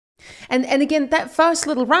And again, that first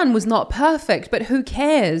little run was not perfect, but who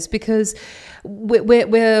cares? Because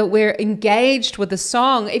we're engaged with the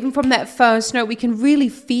song. Even from that first note, we can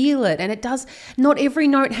really feel it. And it does, not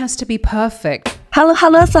every note has to be perfect. Halo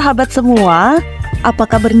sahabat semua, apa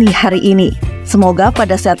kabar nih hari ini? Semoga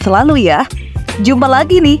pada sehat selalu ya. Jumpa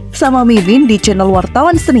lagi nih sama Mimin di channel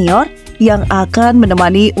Wartawan Senior yang akan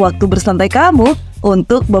menemani waktu bersantai kamu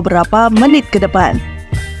untuk beberapa menit ke depan.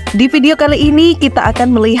 Di video kali ini kita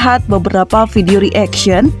akan melihat beberapa video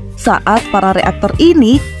reaction saat para reaktor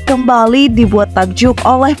ini kembali dibuat takjub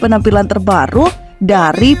oleh penampilan terbaru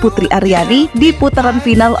dari Putri Ariani di putaran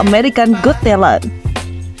final American Got Talent.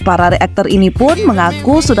 Para reaktor ini pun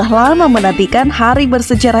mengaku sudah lama menantikan hari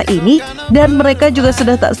bersejarah ini dan mereka juga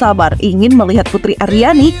sudah tak sabar ingin melihat Putri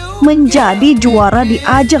Ariani menjadi juara di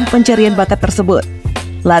ajang pencarian bakat tersebut.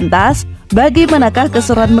 Lantas, bagaimanakah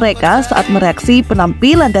keseruan mereka saat mereaksi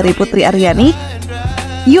penampilan dari Putri Ariani?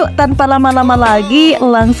 Yuk, tanpa lama-lama lagi,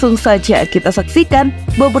 langsung saja kita saksikan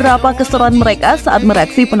beberapa keseruan mereka saat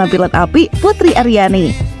mereaksi penampilan api Putri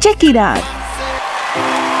Ariani. Check it out!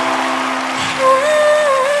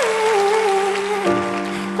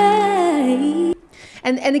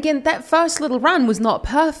 And again, that first little run was not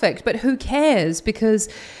perfect, but who cares? Because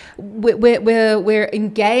we're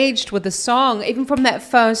engaged with the song. Even from that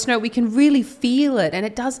first note, we can really feel it. And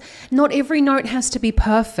it does, not every note has to be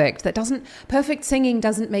perfect. Perfect singing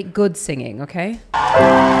doesn't make good singing, okay?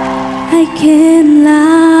 I can't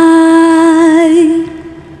lie,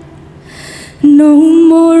 no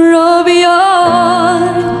more of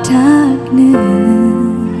your darkness.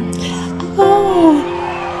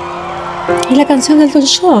 Y la canción de Elton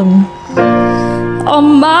John. All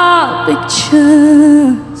my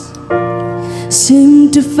pictures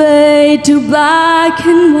seem to fade to black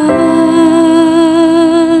and white.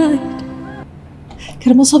 Qué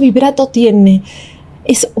hermoso vibrato tiene.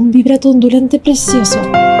 Es un vibrato ondulante precioso.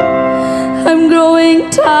 I'm growing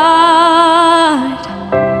tired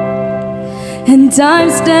and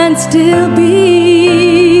time stands still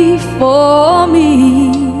before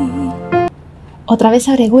me. Otra vez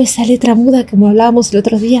agregó esa letra muda como hablábamos el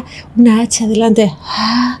otro día, una H adelante,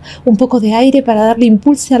 un poco de aire para darle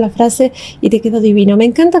impulso a la frase y te quedó divino. Me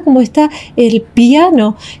encanta cómo está el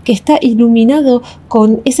piano, que está iluminado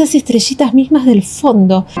con esas estrellitas mismas del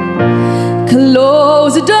fondo.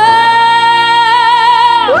 Close the door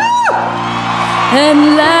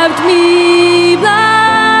and left me blinded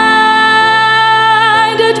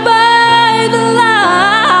by the light.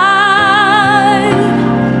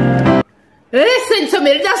 Listen to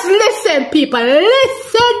me, just listen, people,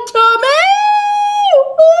 listen to me.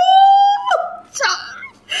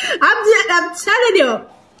 I'm telling you,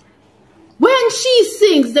 when she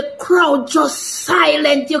sings, the crowd just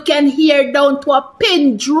silent. You can hear down to a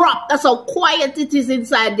pin drop. That's how quiet it is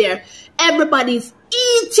inside there. Everybody's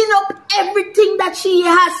eating up everything that she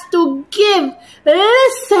has to give.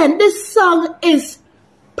 Listen, this song is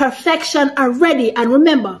perfection already. And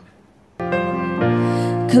remember,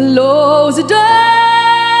 close the door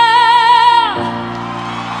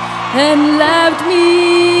and left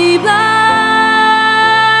me blinded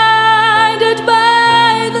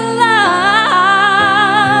by the light.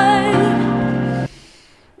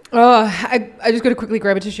 Oh, I just got to quickly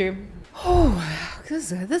grab a tissue. Oh,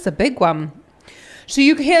 this is a big one. So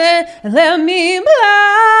you can let me blind.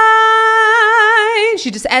 She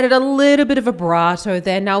just added a little bit of vibrato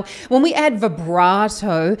there. Now, when we add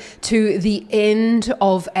vibrato to the end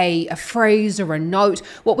of a phrase or a note,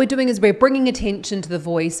 what we're doing is we're bringing attention to the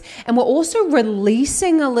voice and we're also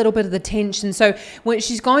releasing a little bit of the tension. So when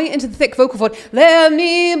she's going into the thick vocal fold, let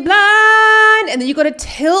me blind, and then you've got to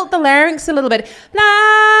tilt the larynx a little bit, blind,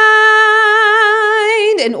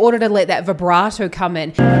 in order to let that vibrato come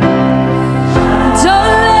in. Don't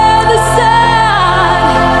let the sun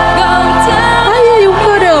go down. ¡Ay, hay un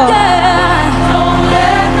coro!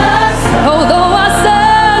 Although I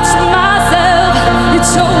search myself,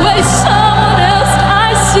 it's always someone else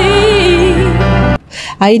I see.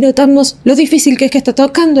 Ahí notamos lo difícil que es que está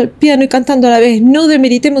tocando el piano y cantando a la vez. No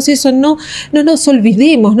demeritemos eso, no nos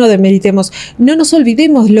olvidemos, no nos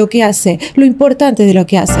olvidemos lo que hace, lo importante de lo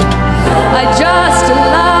que hace. I just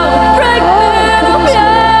allow pregnant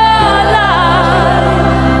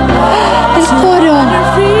El coro.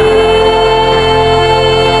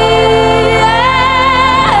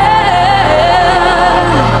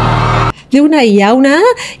 De una I a una A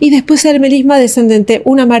y después el melisma descendente.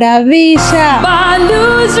 Una maravilla.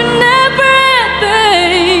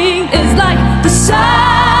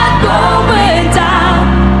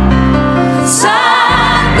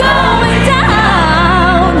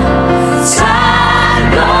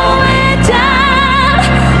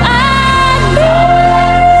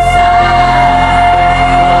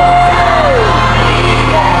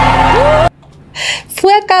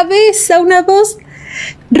 cabeza, una voz.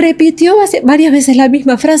 Repitió varias veces la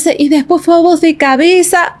misma frase y después fue a voz de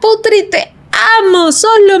cabeza. Putri, te amo, sos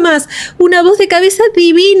lo más. Una voz de cabeza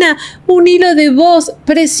divina, un hilo de voz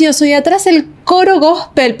precioso y atrás el coro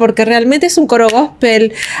gospel, porque realmente es un coro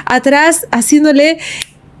gospel. Atrás haciéndole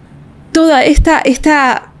toda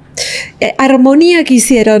esta armonía que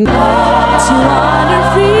hicieron.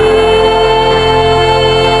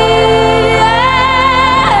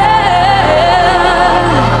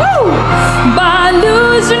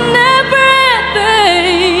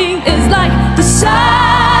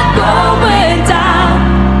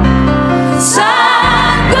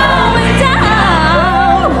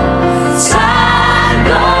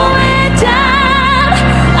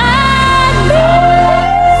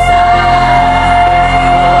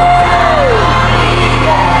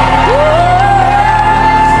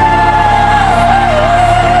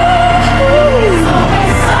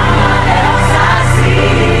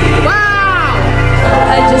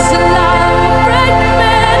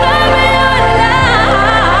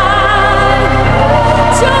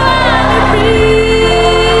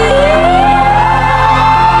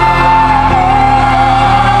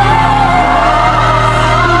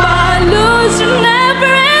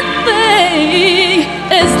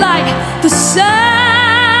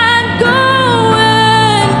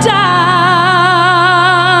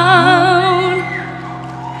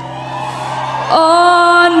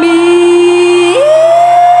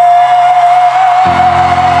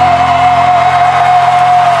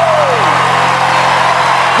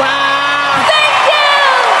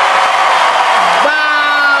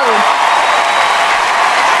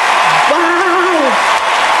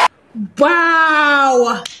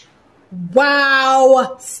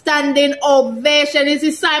 Wow! Standing ovation. This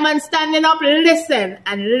is Simon standing up. Listen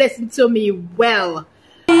and listen to me well.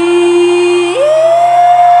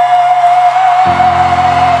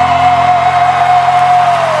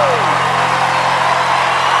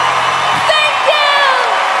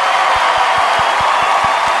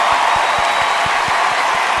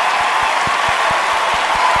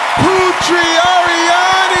 Putri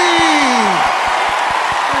Ariani!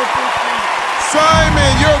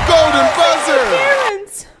 Simon, your golden buzzer!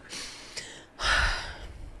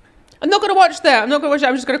 I'm not gonna watch that. I'm not gonna watch that.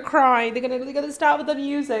 I'm just gonna cry. They're gonna start with the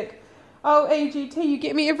music. Oh, AGT, you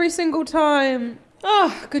get me every single time. Oh,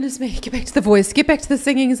 goodness me. Get back to the voice. Get back to the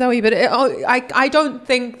singing, Zoe. But I don't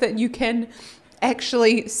think that you can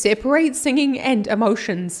actually separate singing and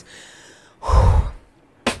emotions.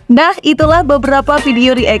 Nah, itulah beberapa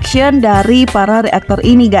video reaction dari para reaktor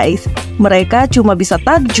ini guys. Mereka cuma bisa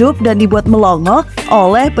takjub dan dibuat melongo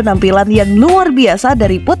oleh penampilan yang luar biasa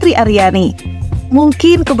dari Putri Ariani.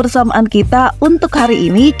 Mungkin kebersamaan kita untuk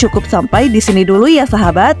hari ini cukup sampai di sini dulu ya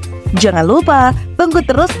sahabat. Jangan lupa tunggu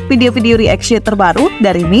terus video-video reaction terbaru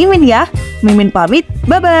dari Mimin ya. Mimin pamit,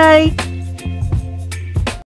 bye-bye.